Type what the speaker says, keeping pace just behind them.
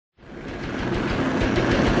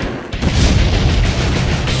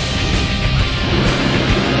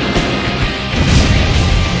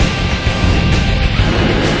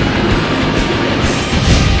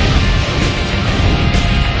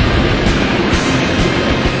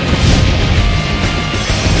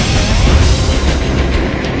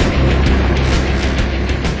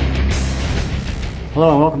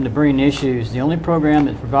Hello and welcome to Burning Issues, the only program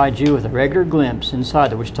that provides you with a regular glimpse inside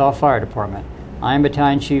the Wichita Fire Department. I am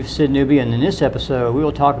Battalion Chief Sid Newby, and in this episode we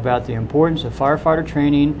will talk about the importance of firefighter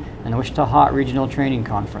training and the Wichita HOT Regional Training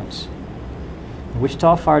Conference. The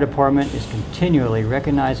Wichita Fire Department is continually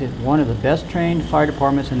recognized as one of the best trained fire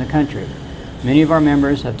departments in the country. Many of our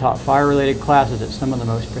members have taught fire-related classes at some of the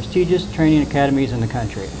most prestigious training academies in the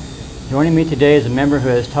country. Joining me today is a member who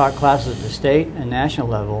has taught classes at the state and national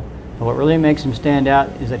level, but what really makes him stand out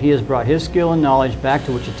is that he has brought his skill and knowledge back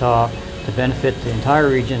to Wichita to benefit the entire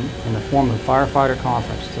region in the form of the Firefighter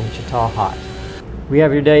Conference, the Wichita HOT. We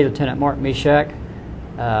have here today Lieutenant Mark Misek.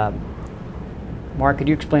 Mark, could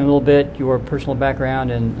you explain a little bit your personal background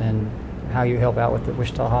and how you help out with the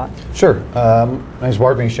Wichita HOT? Sure. My name is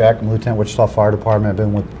Mark Misek. I'm Lieutenant Wichita Fire Department. I've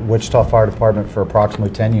been with Wichita Fire Department for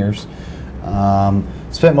approximately 10 years.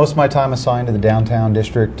 Spent most of my time assigned to the downtown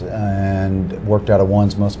district and worked out of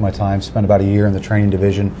ones most of my time. Spent about a year in the training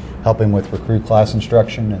division helping with recruit class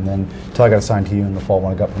instruction, and then until I got assigned to you in the fall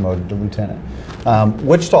when I got promoted to lieutenant.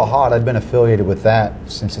 Wichita HOT, I've been affiliated with that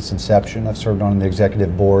since its inception. I've served on the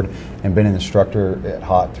executive board and been an instructor at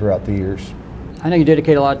HOT throughout the years. I know you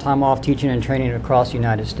dedicate a lot of time off teaching and training across the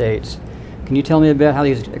United States. Can you tell me about how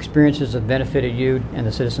these experiences have benefited you and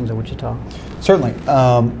the citizens of Wichita? Certainly.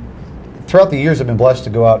 Throughout the years, I've been blessed to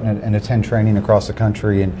go out and attend training across the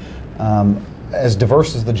country, and as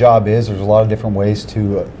diverse as the job is, there's a lot of different ways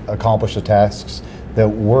to accomplish the tasks that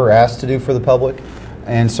we're asked to do for the public.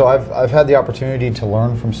 And so I've had the opportunity to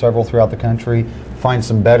learn from several throughout the country, find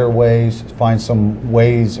some better ways, find some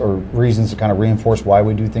ways or reasons to kind of reinforce why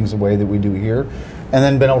we do things the way that we do here, and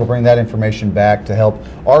then been able to bring that information back to help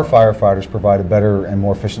our firefighters provide a better and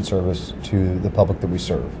more efficient service to the public that we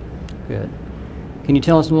serve. Good. Can you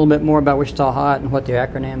tell us a little bit more about Wichita HOT and what the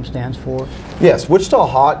acronym stands for? Yes, Wichita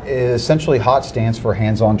HOT is essentially HOT stands for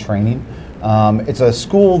hands-on training. It's a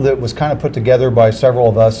school that was kind of put together by several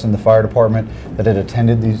of us in the fire department that had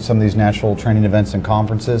attended some of these national training events and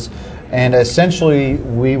conferences. And essentially,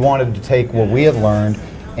 we wanted to take what we have learned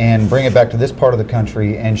and bring it back to this part of the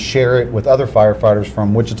country and share it with other firefighters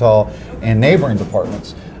from Wichita and neighboring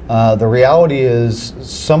departments. The reality is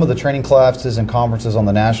some of the training classes and conferences on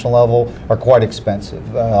the national level are quite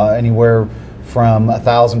expensive, anywhere from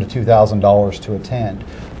 $1,000 to $2,000 to attend.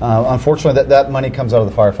 Unfortunately, that money comes out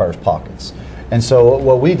of the firefighters' pockets. And so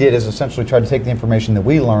what we did is essentially try to take the information that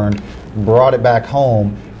we learned, brought it back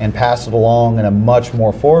home, and pass it along in a much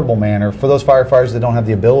more affordable manner for those firefighters that don't have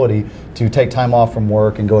the ability to take time off from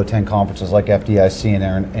work and go attend conferences like FDIC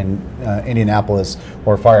in Indianapolis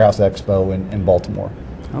or Firehouse Expo in Baltimore.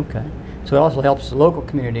 Okay. So it also helps the local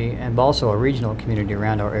community and also a regional community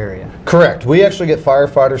around our area. Correct. We actually get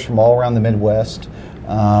firefighters from all around the Midwest.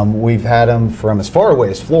 We've had them from as far away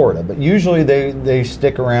as Florida, but usually they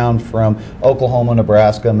stick around from Oklahoma,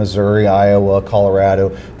 Nebraska, Missouri, Iowa,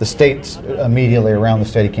 Colorado, the states immediately around the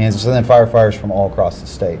state of Kansas, and then firefighters from all across the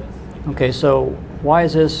state. Okay, so why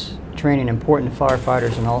is this training important to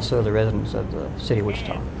firefighters and also the residents of the city of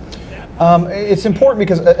Wichita? It's important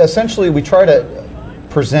because essentially we try to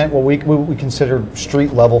present what we consider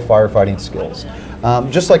street-level firefighting skills.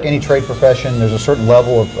 Just like any trade profession, there's a certain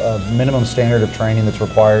level of minimum standard of training that's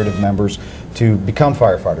required of members to become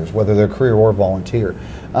firefighters, whether they're career or volunteer.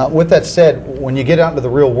 With that said, when you get out into the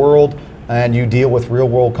real world and you deal with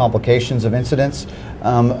real-world complications of incidents,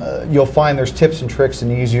 you'll find there's tips and tricks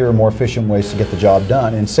and easier, more efficient ways to get the job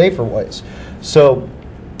done in safer ways. So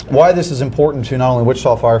why this is important to not only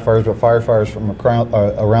Wichita firefighters, but firefighters from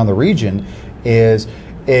around the region is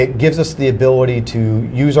it gives us the ability to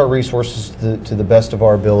use our resources to the best of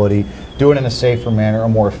our ability, do it in a safer manner, a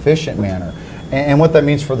more efficient manner. And what that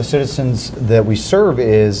means for the citizens that we serve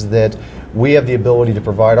is that we have the ability to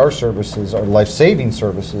provide our services, our life-saving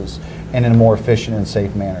services, and in a more efficient and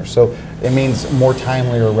safe manner. So it means more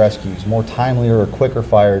timelier rescues, more timelier or quicker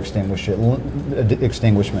fire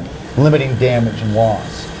extinguishment, limiting damage and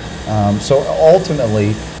loss. So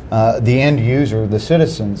ultimately, the end user, the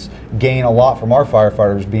citizens, gain a lot from our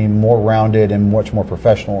firefighters being more rounded and much more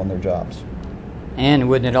professional in their jobs. And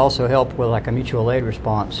wouldn't it also help with like a mutual aid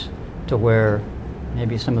response to where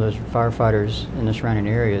maybe some of those firefighters in the surrounding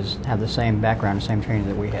areas have the same background, the same training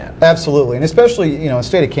that we have? Absolutely, and especially in the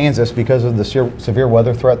state of Kansas, because of the severe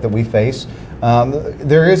weather threat that we face,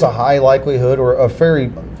 there is a high likelihood or a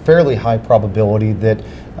fairly high probability that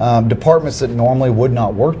departments that normally would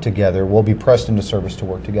not work together will be pressed into service to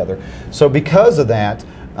work together. So because of that,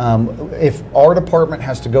 if our department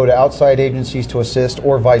has to go to outside agencies to assist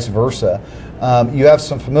or vice versa, you have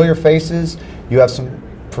some familiar faces, you have some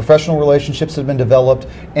professional relationships have been developed,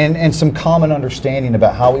 and some common understanding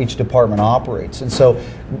about how each department operates. And so,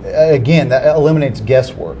 again, that eliminates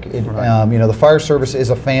guesswork. Right. You know, the fire service is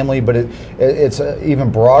a family, but it's an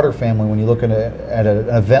even broader family when you look at an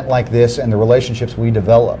event like this and the relationships we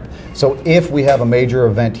develop. So if we have a major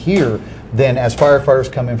event here, then as firefighters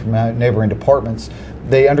come in from neighboring departments,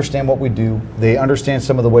 they understand what we do. They understand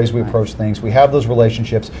some of the ways we approach things. We have those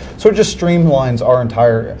relationships. So it just streamlines our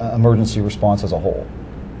entire emergency response as a whole.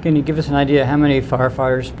 Can you give us an idea how many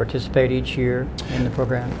firefighters participate each year in the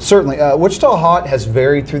program? Certainly. Wichita HOT has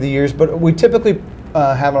varied through the years, but we typically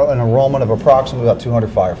have an enrollment of approximately about 200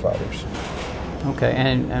 firefighters. Okay,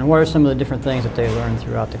 and what are some of the different things that they learn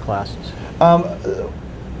throughout the classes?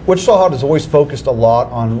 Wichita HOT has always focused a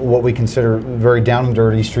lot on what we consider very down and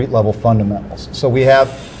dirty street level fundamentals. So we have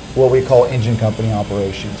what we call engine company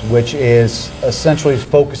operations, which is essentially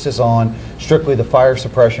focuses on strictly the fire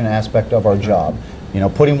suppression aspect of our job. You know,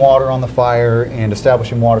 putting water on the fire and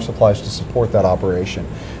establishing water supplies to support that operation.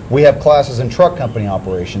 We have classes in truck company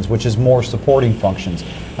operations, which is more supporting functions,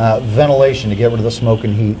 ventilation to get rid of the smoke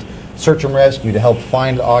and heat, search and rescue to help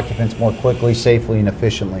find occupants more quickly, safely, and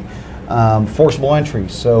efficiently. Forcible entry,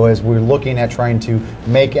 so as we're looking at trying to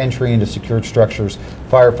make entry into secured structures,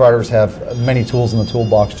 firefighters have many tools in the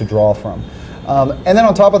toolbox to draw from. And then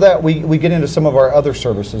on top of that, we get into some of our other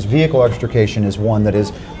services. Vehicle extrication is one that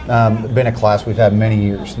has been a class we've had many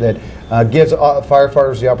years that gives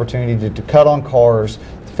firefighters the opportunity to cut on cars,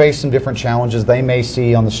 to face some different challenges they may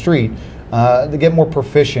see on the street, to get more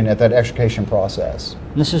proficient at that extrication process.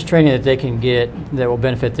 And this is training that they can get that will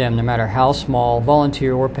benefit them no matter how small,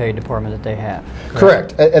 volunteer or paid department that they have.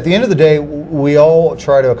 Correct. At the end of the day, we all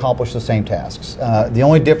try to accomplish the same tasks. The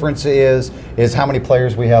only difference is how many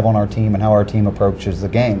players we have on our team and how our team approaches the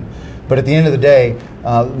game. But at the end of the day,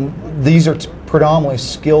 these are predominantly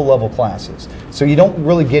skill level classes. So you don't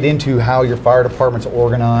really get into how your fire department's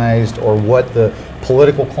organized or what the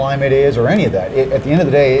political climate is or any of that. At the end of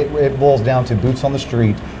the day, it boils down to boots on the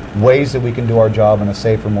street, ways that we can do our job in a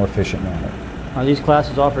safer, more efficient manner. Are these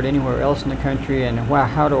classes offered anywhere else in the country, and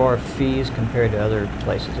how do our fees compare to other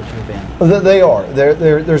places that you've been? They are.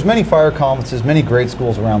 There's many fire conferences, many great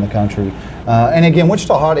schools around the country. And again,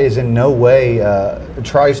 Wichita HOT is in no way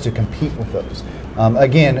tries to compete with those.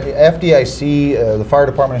 Again, FDIC, the Fire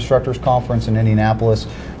Department Instructors Conference in Indianapolis,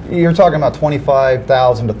 you're talking about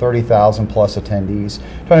 25,000 to 30,000 plus attendees.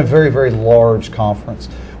 Talking a very, very large conference.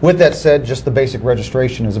 With that said, just the basic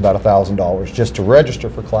registration is about $1,000 just to register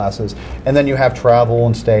for classes, and then you have travel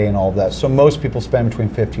and stay and all of that. So most people spend between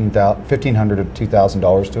 $1,500 to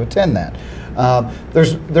 $2,000 to attend that.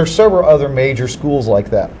 There's several other major schools like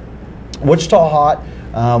that. Wichita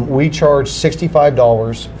HOT, we charge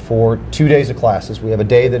 $65 for 2 days of classes. We have a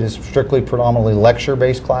day that is strictly predominantly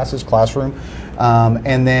lecture-based classes, classroom,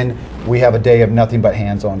 and then we have a day of nothing but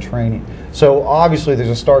hands-on training. So obviously there's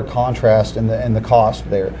a stark contrast in the cost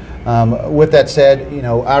there. With that said, you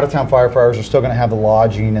know, out-of-town firefighters are still going to have the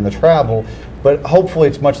lodging and the travel, but hopefully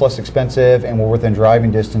it's much less expensive and we're within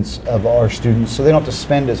driving distance of our students, so they don't have to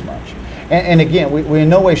spend as much. And again, we in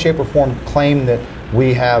no way, shape, or form claim that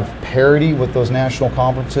we have parity with those national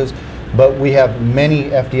conferences, but we have many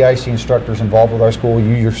FDIC instructors involved with our school.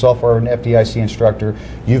 You yourself are an FDIC instructor.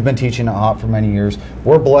 You've been teaching at HOT for many years.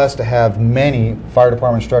 We're blessed to have many fire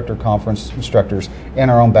department instructor conference instructors in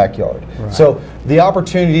our own backyard. Right. So the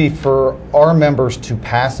opportunity for our members to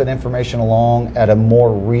pass that information along at a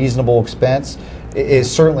more reasonable expense is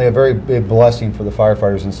certainly a very big blessing for the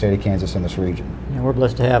firefighters in the state of Kansas and this region. And we're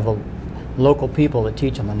blessed to have local people that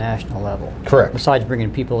teach on the national level. Correct. Besides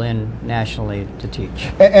bringing people in nationally to teach.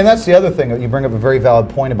 And that's the other thing that you bring up a very valid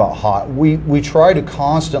point about HOT. We try to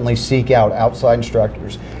constantly seek out outside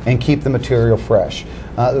instructors and keep the material fresh.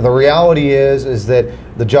 The reality is that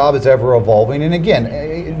the job is ever evolving, and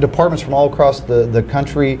again, departments from all across the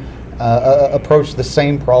country approach the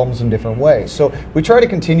same problems in different ways. So we try to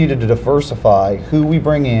continue to diversify who we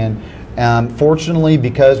bring in. Fortunately,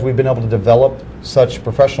 because we've been able to develop such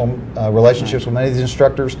professional relationships with many of these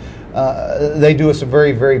instructors, they do us a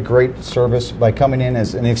very, very great service by coming in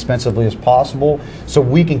as inexpensively as possible so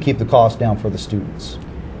we can keep the cost down for the students.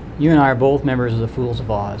 You and I are both members of the Fools of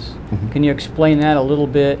Oz. Mm-hmm. Can you explain that a little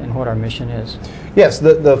bit and what our mission is? Yes,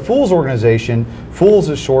 the Fools organization, Fools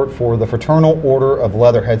is short for the Fraternal Order of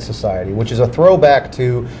Leatherhead Society, which is a throwback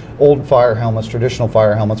to old fire helmets. Traditional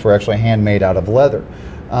fire helmets were actually handmade out of leather.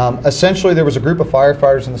 Essentially, there was a group of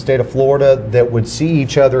firefighters in the state of Florida that would see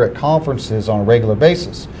each other at conferences on a regular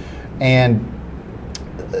basis. And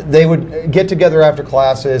they would get together after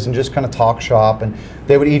classes and just kind of talk shop, and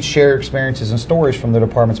they would each share experiences and stories from their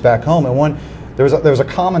departments back home. And there was a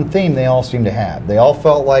common theme they all seemed to have. They all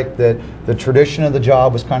felt like that the tradition of the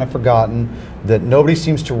job was kind of forgotten, that nobody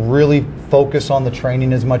seems to really focus on the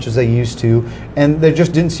training as much as they used to, and there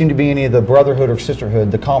just didn't seem to be any of the brotherhood or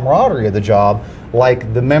sisterhood, the camaraderie of the job,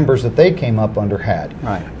 like the members that they came up under had.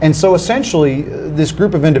 Right. And so essentially, this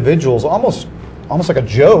group of individuals, almost like a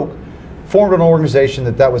joke, formed an organization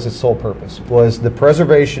that was its sole purpose, was the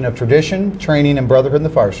preservation of tradition, training, and brotherhood in the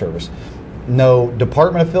fire service. No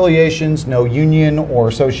department affiliations, no union or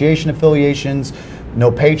association affiliations,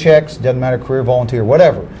 no paychecks, doesn't matter, career, volunteer,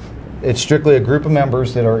 whatever. It's strictly a group of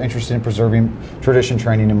members that are interested in preserving tradition,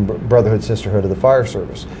 training, and brotherhood, sisterhood of the fire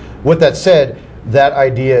service. With that said, that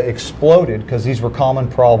idea exploded because these were common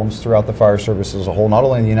problems throughout the fire service as a whole, not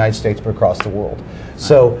only in the United States but across the world.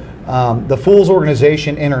 So the FOOLS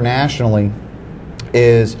organization internationally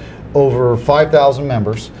is over 5,000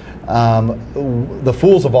 members. The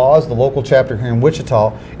Fools of Oz, the local chapter here in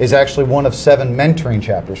Wichita, is actually one of 7 mentoring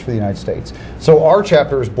chapters for the United States. So our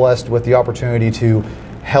chapter is blessed with the opportunity to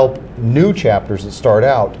help new chapters that start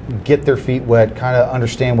out get their feet wet, kind of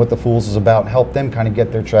understand what the Fools is about, and help them kind of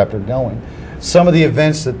get their chapter going. Some of the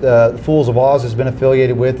events that the Fools of Oz has been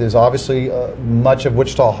affiliated with is obviously much of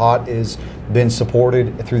Wichita HOT has been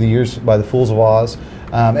supported through the years by the Fools of Oz.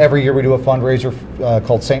 Every year we do a fundraiser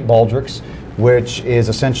called St. Baldrick's, which is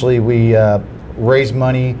essentially we raise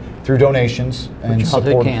money through donations and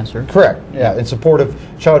childhood cancer. Correct. Yeah, in support of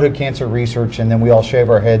childhood cancer research, and then we all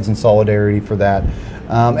shave our heads in solidarity for that.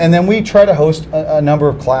 And then we try to host a number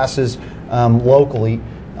of classes locally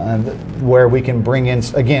where we can bring in,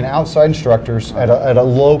 again, outside instructors at a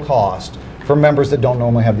low cost for members that don't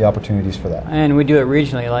normally have the opportunities for that. And we do it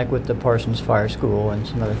regionally, like with the Parsons Fire School and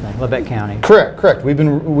some other things, Labette County. Correct.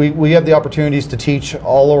 We have the opportunities to teach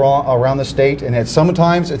all around the state, and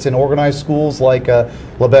sometimes it's in organized schools like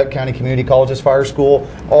Labette County Community College's Fire School,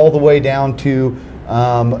 all the way down to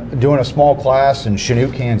doing a small class in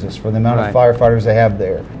Chanute, Kansas, for the amount of firefighters they have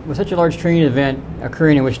there. With such a large training event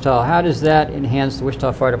occurring in Wichita, how does that enhance the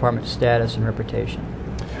Wichita Fire Department's status and reputation?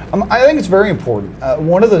 I think it's very important.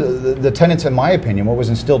 One of the tenets, in my opinion, what was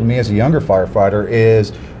instilled in me as a younger firefighter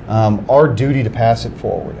is our duty to pass it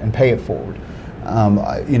forward and pay it forward.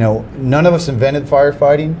 None of us invented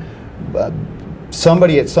firefighting.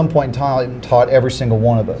 Somebody at some point in time taught every single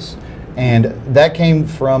one of us. And that came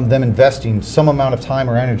from them investing some amount of time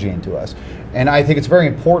or energy into us. And I think it's very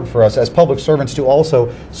important for us as public servants to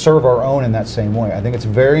also serve our own in that same way. I think it's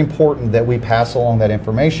very important that we pass along that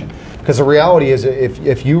information. Because the reality is,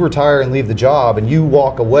 if you retire and leave the job and you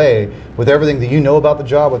walk away with everything that you know about the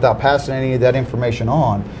job without passing any of that information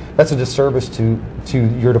on, that's a disservice to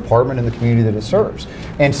your department and the community that it serves.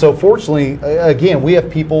 And so fortunately, again, we have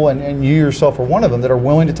people, and you yourself are one of them, that are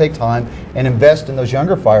willing to take time and invest in those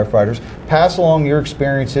younger firefighters, pass along your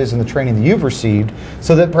experiences and the training that you've received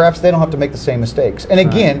so that perhaps they don't have to make the same mistakes. And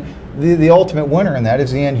again, the ultimate winner in that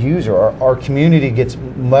is the end user. Our community gets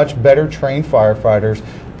much better trained firefighters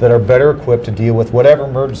that are better equipped to deal with whatever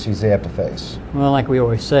emergencies they have to face. Well, like we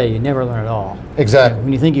always say, you never learn it all. Exactly.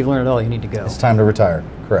 When you think you've learned it all, you need to go. It's time to retire.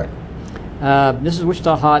 Correct. This is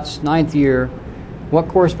Wichita HOT's 9th year. What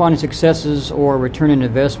corresponding successes or return on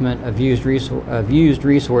investment of used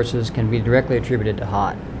resources can be directly attributed to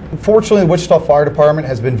HOT? Fortunately, the Wichita Fire Department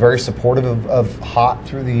has been very supportive of HOT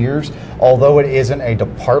through the years. Although it isn't a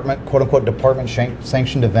department, quote-unquote,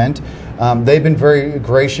 department-sanctioned event, they've been very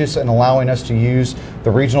gracious in allowing us to use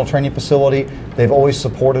the regional training facility. They've always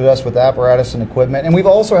supported us with apparatus and equipment. And we've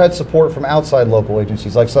also had support from outside local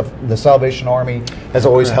agencies, like the Salvation Army has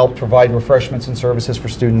always helped provide refreshments and services for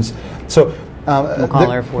students. So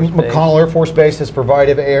McConnell Air Force Base has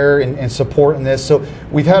provided air and support in this. So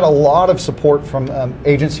we've had a lot of support from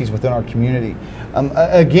agencies within our community.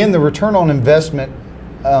 Again, the return on investment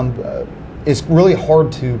is really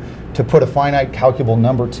hard to put a finite calculable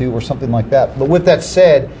number to or something like that. But with that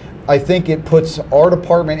said, I think it puts our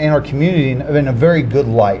department and our community in a very good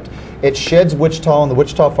light. It sheds Wichita and the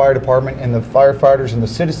Wichita Fire Department and the firefighters and the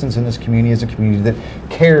citizens in this community as a community that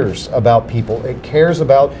cares about people. It cares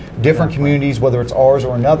about different communities, whether it's ours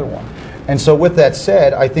or another one. And so with that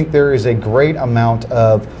said, I think there is a great amount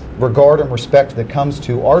of regard and respect that comes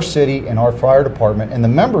to our city and our fire department and the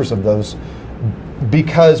members of those,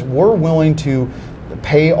 because we're willing to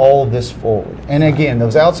pay all of this forward. And again,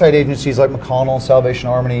 those outside agencies like McConnell and Salvation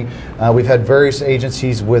Army, we've had various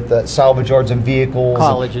agencies with salvage yards and vehicles,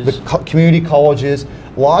 colleges, the community colleges,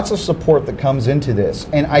 lots of support that comes into this.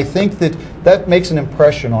 And I think that that makes an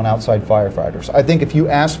impression on outside firefighters. I think if you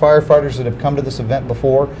ask firefighters that have come to this event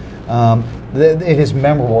before, it is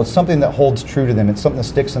memorable. It's something that holds true to them. It's something that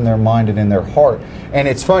sticks in their mind and in their heart. And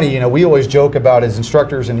it's funny, you know, we always joke about as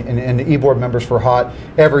instructors and e-board members for HOT,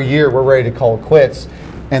 every year we're ready to call it quits.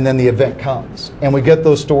 And then the event comes. And we get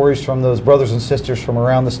those stories from those brothers and sisters from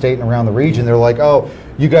around the state and around the region. They're like, oh,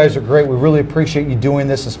 you guys are great. We really appreciate you doing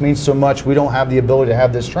this. This means so much. We don't have the ability to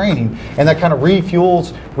have this training. And that kind of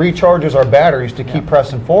refuels, recharges our batteries to keep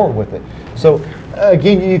pressing forward with it. So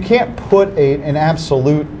again, you can't put an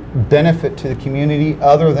absolute benefit to the community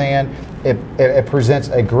other than it presents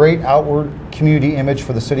a great outward community image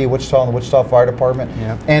for the city of Wichita and the Wichita Fire Department.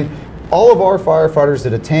 And all of our firefighters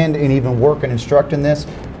that attend and even work and instruct in this,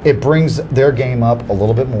 it brings their game up a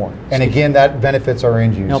little bit more. And again, that benefits our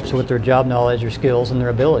end users. Helps with their job knowledge, their skills, and their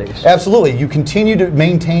abilities. Absolutely. You continue to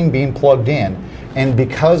maintain being plugged in. And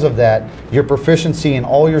because of that, your proficiency in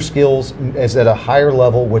all your skills is at a higher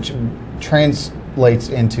level, which translates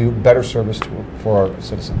into better service for our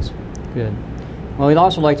citizens. Good. Well, we'd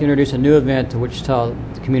also like to introduce a new event to Wichita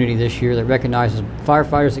community this year that recognizes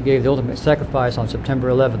firefighters that gave the ultimate sacrifice on September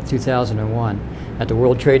 11th, 2001 at the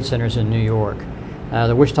World Trade Centers in New York.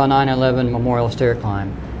 The Wichita 9/11 Memorial Stair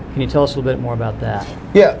Climb. Can you tell us a little bit more about that?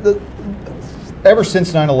 Yeah, ever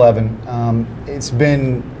since 9/11, it's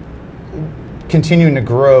been continuing to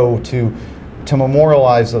grow to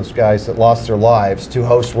memorialize those guys that lost their lives, to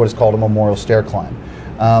host what is called a memorial stair climb.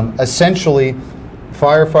 Essentially,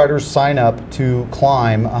 firefighters sign up to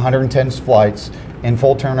climb 110 flights in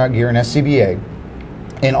full turnout gear and SCBA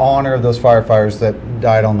in honor of those firefighters that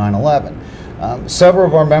died on 9/11. Several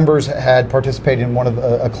of our members had participated in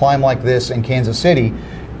a climb like this in Kansas City,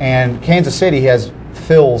 and Kansas City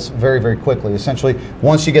fills very, very quickly. Essentially,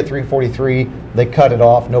 once you get 343, they cut it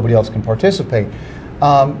off. Nobody else can participate.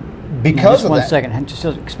 Because of that, 1 second, just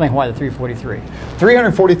explain why the 343.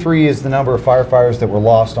 343 is the number of firefighters that were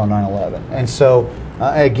lost on 9/11, and so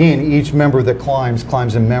again, each member that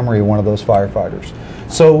climbs in memory of one of those firefighters.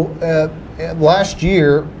 So last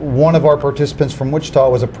year, one of our participants from Wichita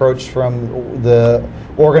was approached from the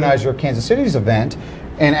organizer of Kansas City's event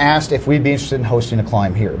and asked if we'd be interested in hosting a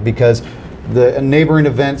climb here, because the neighboring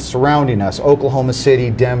events surrounding us, Oklahoma City,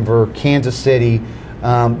 Denver, Kansas City,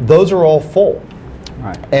 those are all full.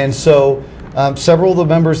 Right. And so several of the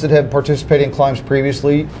members that had participated in climbs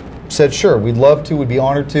previously said, sure, we'd love to, we'd be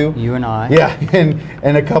honored to. You and I. Yeah,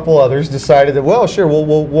 and a couple others decided that, well, sure,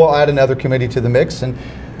 we'll add another committee to the mix. And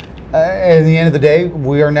at the end of the day,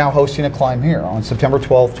 we are now hosting a climb here. On September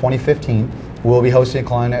 12th, 2015, we'll be hosting a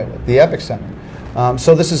climb at the Epic Center.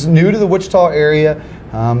 So this is new to the Wichita area.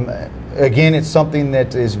 Again, it's something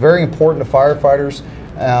that is very important to firefighters.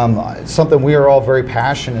 It's something we are all very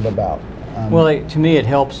passionate about. Well, to me, it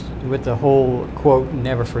helps with the whole quote,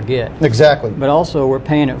 never forget. Exactly. But also, we're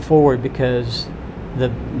paying it forward because the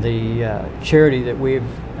charity that we've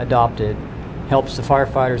adopted helps the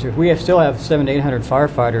firefighters. If we still have 700 to 800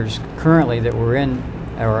 firefighters currently that were in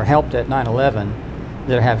or helped at 9/11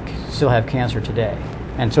 that still have cancer today,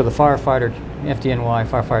 and so the FDNY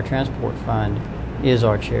Firefighter Transport Fund is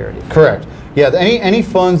our charity. Correct. Yeah, any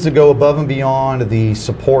funds that go above and beyond the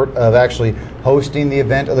support of actually hosting the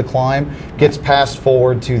event of the climb gets passed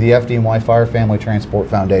forward to the FDNY Fire Family Transport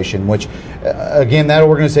Foundation, which, again, that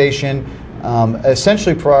organization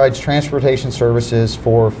essentially provides transportation services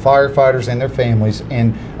for firefighters and their families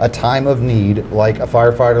in a time of need, like a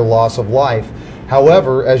firefighter loss of life.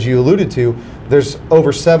 However, as you alluded to, there's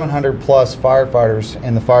over 700 plus firefighters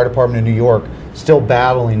in the Fire Department of New York still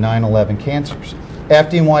battling 9/11 cancers.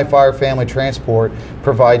 FDNY Fire Family Transport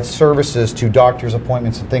provides services to doctor's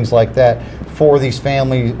appointments and things like that for these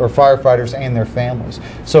families or firefighters and their families.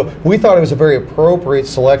 So we thought it was a very appropriate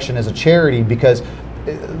selection as a charity, because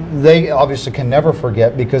they obviously can never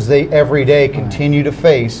forget, because they every day continue to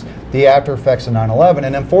face the after effects of 9/11.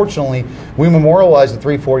 And unfortunately, we memorialize the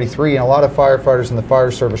 343, and a lot of firefighters in the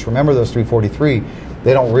fire service remember those 343.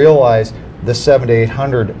 They don't realize the 700 to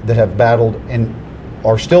 800 that have battled and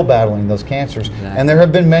are still battling those cancers. Exactly. And there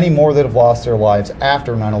have been many more that have lost their lives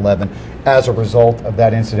after 9/11 as a result of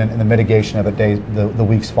that incident and the mitigation of it the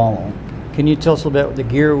weeks following. Can you tell us a little bit about the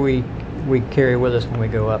gear we carry with us when we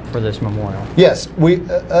go up for this memorial? Yes,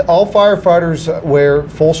 all firefighters wear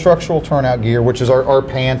full structural turnout gear, which is our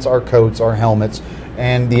pants, our coats, our helmets,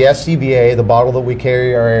 and the SCBA, the bottle that we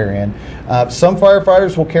carry our air in. Some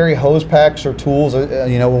firefighters will carry hose packs or tools.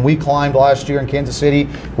 When we climbed last year in Kansas City,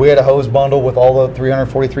 we had a hose bundle with all the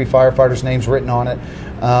 343 firefighters' names written on it.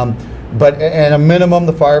 But at a minimum,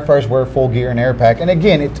 the firefighters wear full gear and air pack. And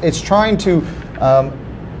again, it's trying to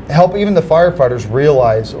help even the firefighters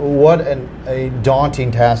realize what a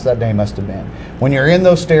daunting task that day must have been. When you're in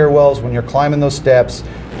those stairwells, when you're climbing those steps,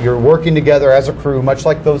 you're working together as a crew, much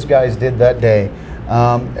like those guys did that day.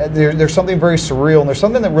 There's something very surreal, and there's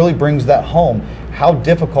something that really brings that home, how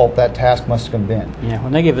difficult that task must have been. Yeah,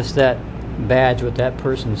 when they give us that badge with that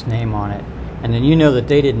person's name on it, and then you know that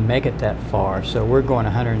they didn't make it that far, so we're going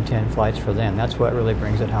 110 flights for them. That's what really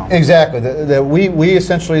brings it home. Exactly. We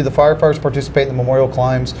essentially, the firefighters participate in the memorial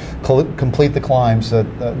climbs, complete the climbs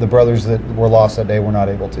that the brothers that were lost that day were not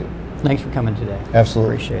able to. Thanks for coming today.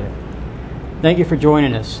 Absolutely. Appreciate it. Thank you for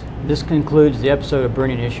joining us. This concludes the episode of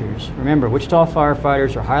Burning Issues. Remember, Wichita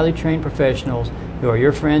firefighters are highly trained professionals who are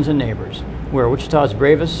your friends and neighbors. We're Wichita's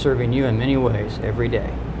bravest, serving you in many ways every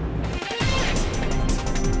day.